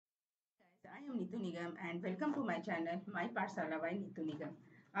I am Neetu Nigam and welcome to my channel my पाठशाला bye Neetu निगम।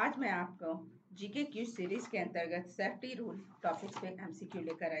 आज मैं आपको जीके क्यूज सीरीज के अंतर्गत सेफ्टी रूल टॉपिक्स पे एमसीक्यू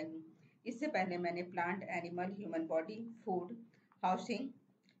लेकर आई हूँ। इससे पहले मैंने plant, animal, human body, food, housing,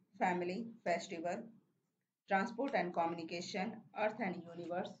 family, festival, transport and communication, earth and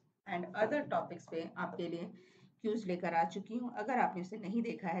universe and other topics पे आपके लिए क्यूज लेकर आ चुकी हूँ। अगर आपने उसे नहीं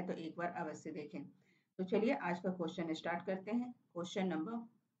देखा है तो एक बार अवश्य देखें। तो चलिए आज का क्वेश्चन स्टार्ट करते हैं। Question number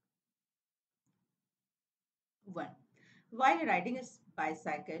 1. While riding a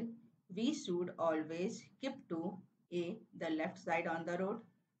bicycle, we should always keep to A. The left side on the road,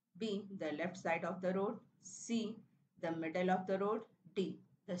 B. The left side of the road, C. The middle of the road, D.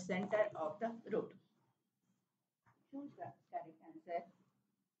 The center of the road. Choose the correct answer.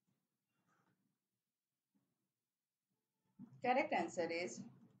 Correct answer is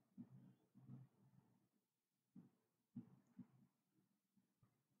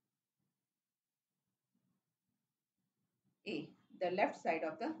A. The left side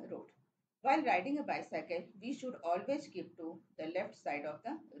of the road. While riding a bicycle, we should always keep to the left side of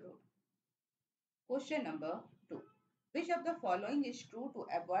the road. Question number 2. Which of the following is true to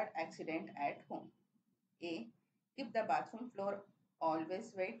avoid accident at home? A. Keep the bathroom floor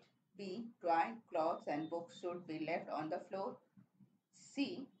always wet. B. Dry clothes and books should be left on the floor.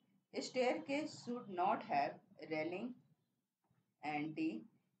 C. Staircase should not have railing. And D.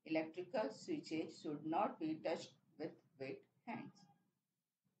 Electrical switches should not be touched with wet hands.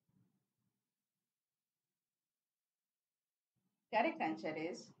 Correct answer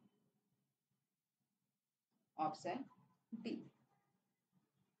is option D.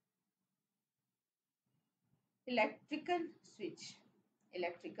 Electrical switch,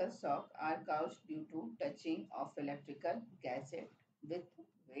 electrical shock are caused due to touching of electrical gadget with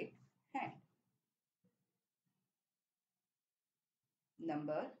wet hand.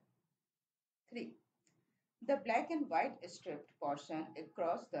 Number 3. The black and white striped portion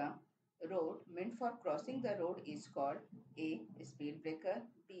across the road meant for crossing the road is called A. Speed breaker,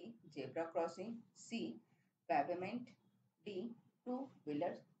 B. Zebra crossing, C. Pavement, D. Two-wheeler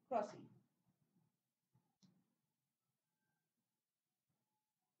crossing.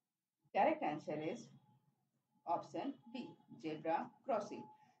 Correct answer is option B. Zebra crossing.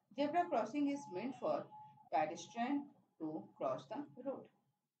 Zebra crossing is meant for pedestrian to cross the road.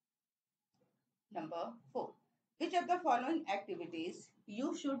 Number 4. Which of the following activities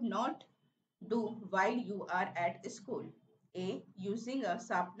you should not do while you are at school? A. Using a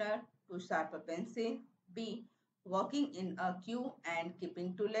sharpener to sharpen a pencil. B. Walking in a queue and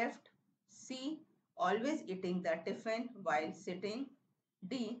keeping to left. C. Always eating the tiffin while sitting.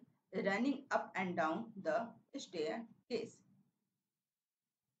 D. Running up and down the staircase.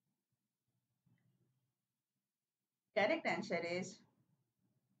 Correct answer is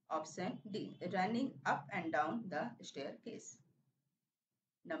option D. Running up and down the staircase.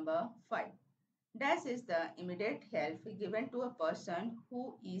 Number 5. Dash is the immediate help given to a person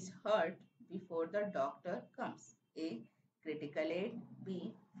who is hurt before the doctor comes. A. Critical aid.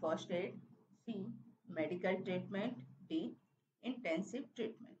 B. First aid. C. Medical treatment. D. Intensive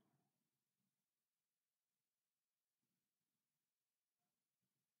treatment.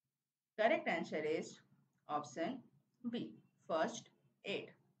 Correct answer is option B. First aid.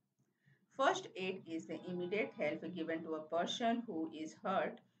 First aid is the immediate help given to a person who is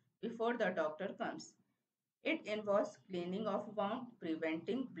hurt before the doctor comes. It involves cleaning of wound,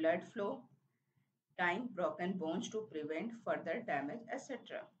 preventing blood flow, tying broken bones to prevent further damage,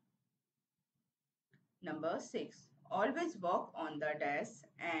 etc. Number 6. Always walk on the dash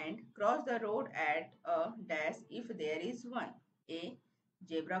and cross the road at a dash if there is one. A.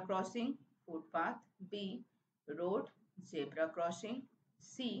 Zebra crossing, footpath. B. Road, zebra crossing.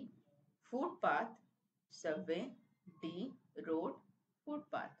 C. Footpath, subway. D. Road,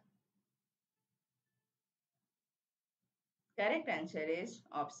 footpath. Correct answer is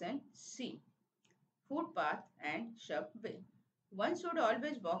option C. Footpath and subway. One should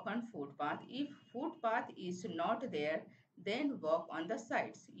always walk on footpath. If footpath is not there, then walk on the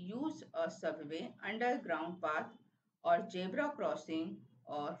sides. Use a subway, underground path, or zebra crossing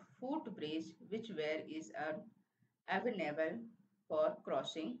or footbridge, whichever is available for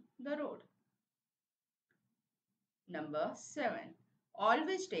crossing the road. Number 7.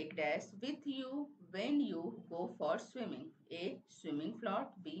 Always take dash with you when you go for swimming. A. Swimming float.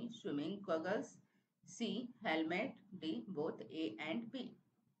 B. Swimming goggles. C. Helmet. D. Both A and B.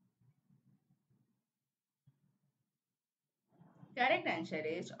 Correct answer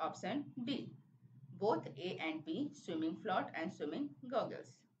is option D. Both A and B, swimming float and swimming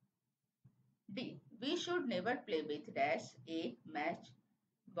goggles. D. We should never play with dash A. Match.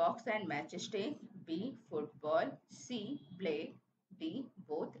 Box and matchstick. B. Football. C. Blade. D.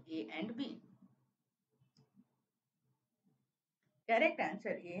 Both A and B. Correct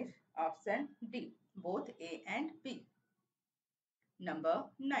answer is option D. Both A and B. Number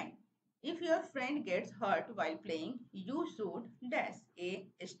 9. If your friend gets hurt while playing, you should dash. A.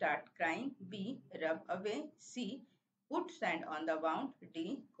 Start crying. B. Rub away. C. Put sand on the wound.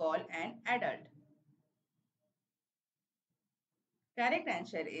 D. Call an adult. Correct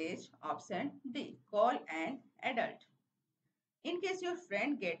answer is option D. Call an adult. In case your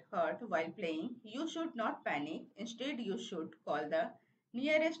friend get hurt while playing, you should not panic. Instead, you should call the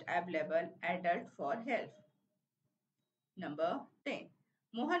nearest available adult for help. Number 10.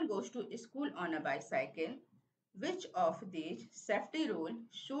 Mohan goes to school on a bicycle. Which of these safety rules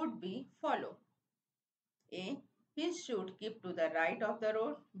should be followed? A. He should keep to the right of the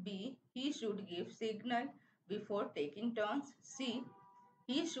road. B. He should give signal before taking turns. C.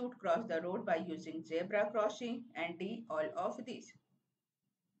 He should cross the road by using zebra crossing. And D. All of these.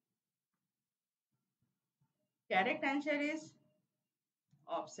 Correct answer is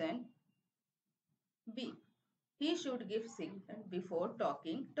option B. He should give signal before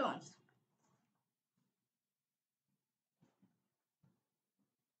taking turns.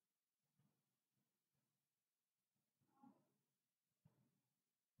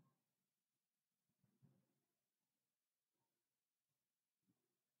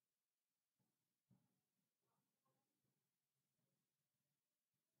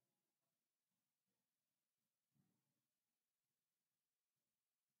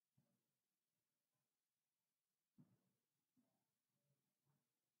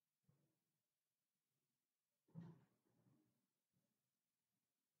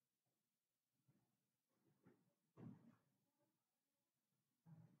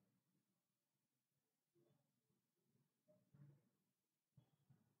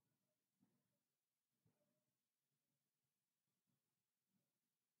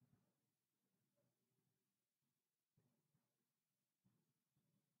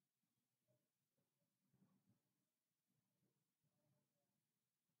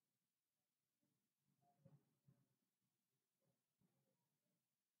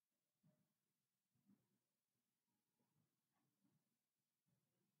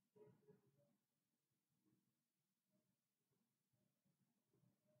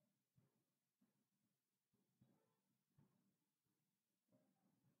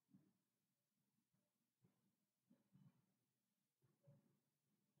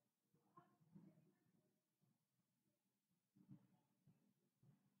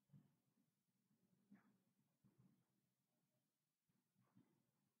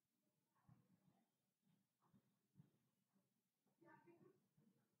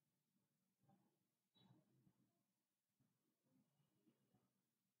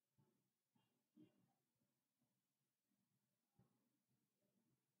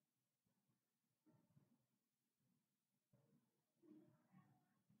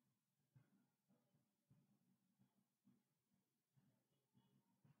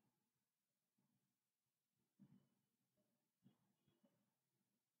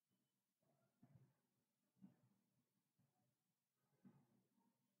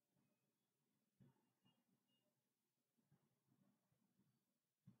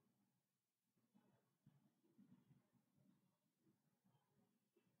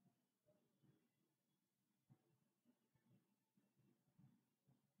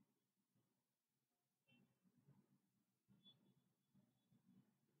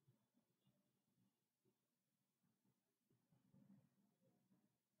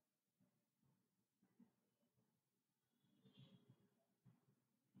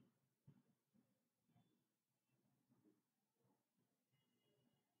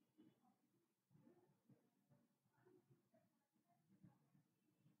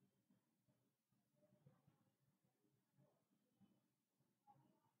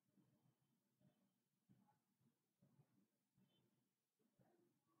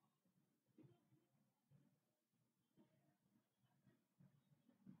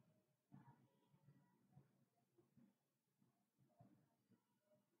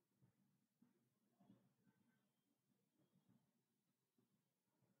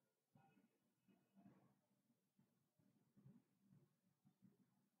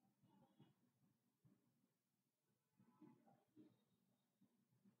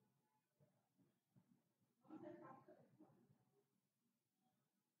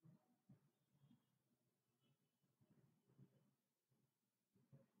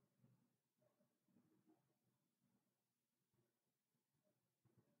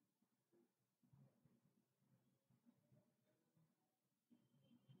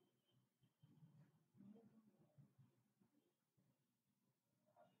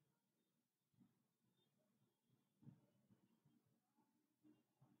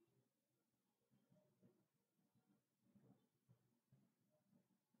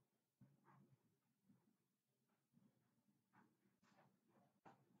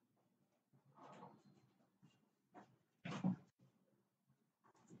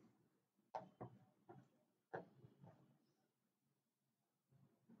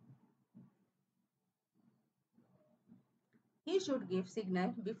 We should give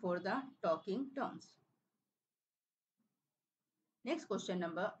signal before the talking turns. Next question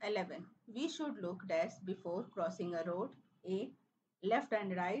number 11. We should look dash before crossing a road. A. Left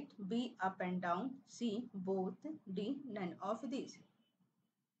and right. B. Up and down. C. Both. D. None of these.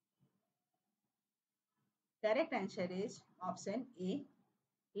 Correct answer is option A.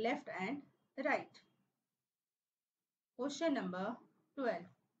 Left and right. Question number 12.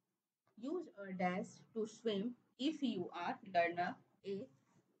 Use a dash to swim if you are learner. A.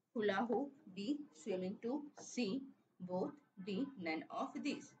 Hula hoop. B. Swimming to. C. Both. D. None of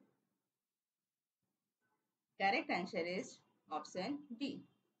these. Correct answer is option D.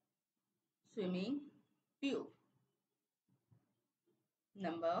 Swimming tube.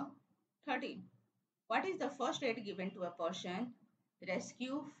 Number 13. What is the first aid given to a person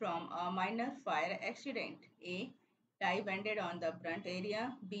rescued from a minor fire accident? A. Tie bandage on the burnt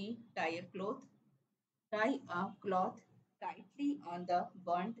area. B. Tie a cloth tightly on the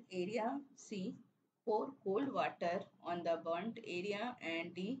burnt area. C. Pour cold water on the burnt area.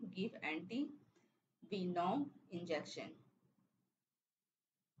 And D. Give anti-venom injection.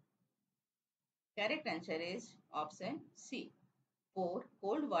 Correct answer is option C. Pour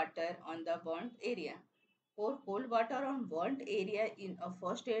cold water on the burnt area. Pour cold water on burnt area in a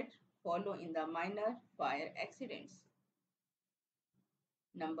first aid follow in the minor fire accidents.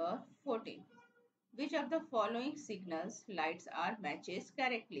 Number 14. Which of the following signals lights are matches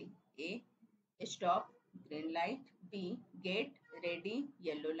correctly? A. Stop, green light. B. Get ready,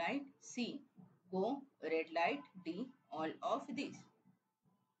 yellow light. C. Go, red light. D. All of these.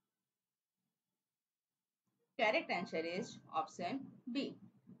 Correct answer is option B.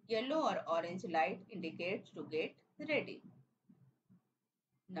 Yellow or orange light indicates to get ready.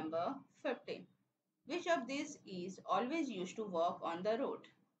 Number 15. Which of these is always used to walk on the road?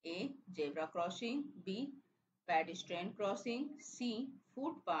 A. Zebra crossing. B. Pedestrian crossing. C.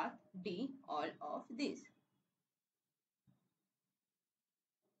 Footpath. D. All of these.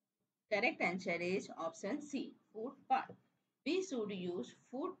 Correct answer is option C. Footpath. We should use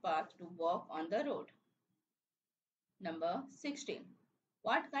footpath to walk on the road. Number 16.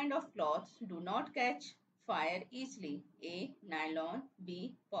 What kind of cloths do not catch fire easily? A. Nylon.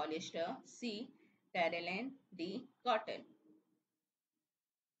 B. Polyester. C. Terraline. D. Cotton.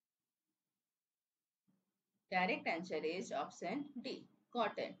 Correct answer is option D.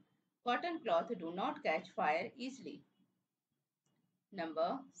 Cotton. Cotton cloth do not catch fire easily.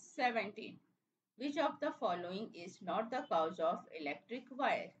 Number 17. Which of the following is not the cause of electric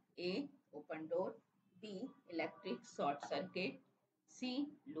wire? A. Open door. B. Electric short circuit. C.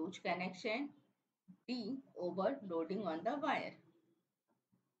 Loose connection. D. Overloading on the wire.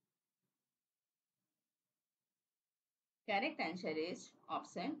 Correct answer is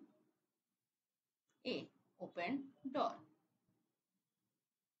option A. Open door.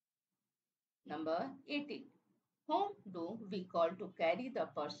 Number 18. Whom do we call to carry the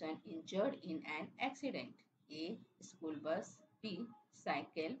person injured in an accident? A. School bus. B.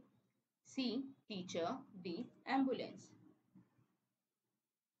 Cycle. C. Teacher. D. Ambulance.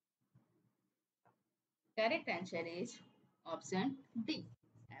 Correct answer is option D.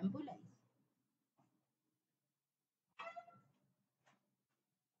 Ambulance.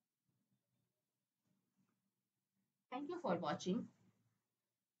 Thank you for watching.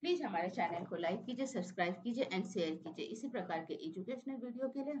 Please हमारे channel को like कीजिए, subscribe कीजिए and share कीजिए। इसी प्रकार के educational video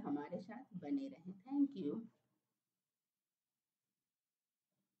के लिए हमारे साथ बने रहें। Thank you.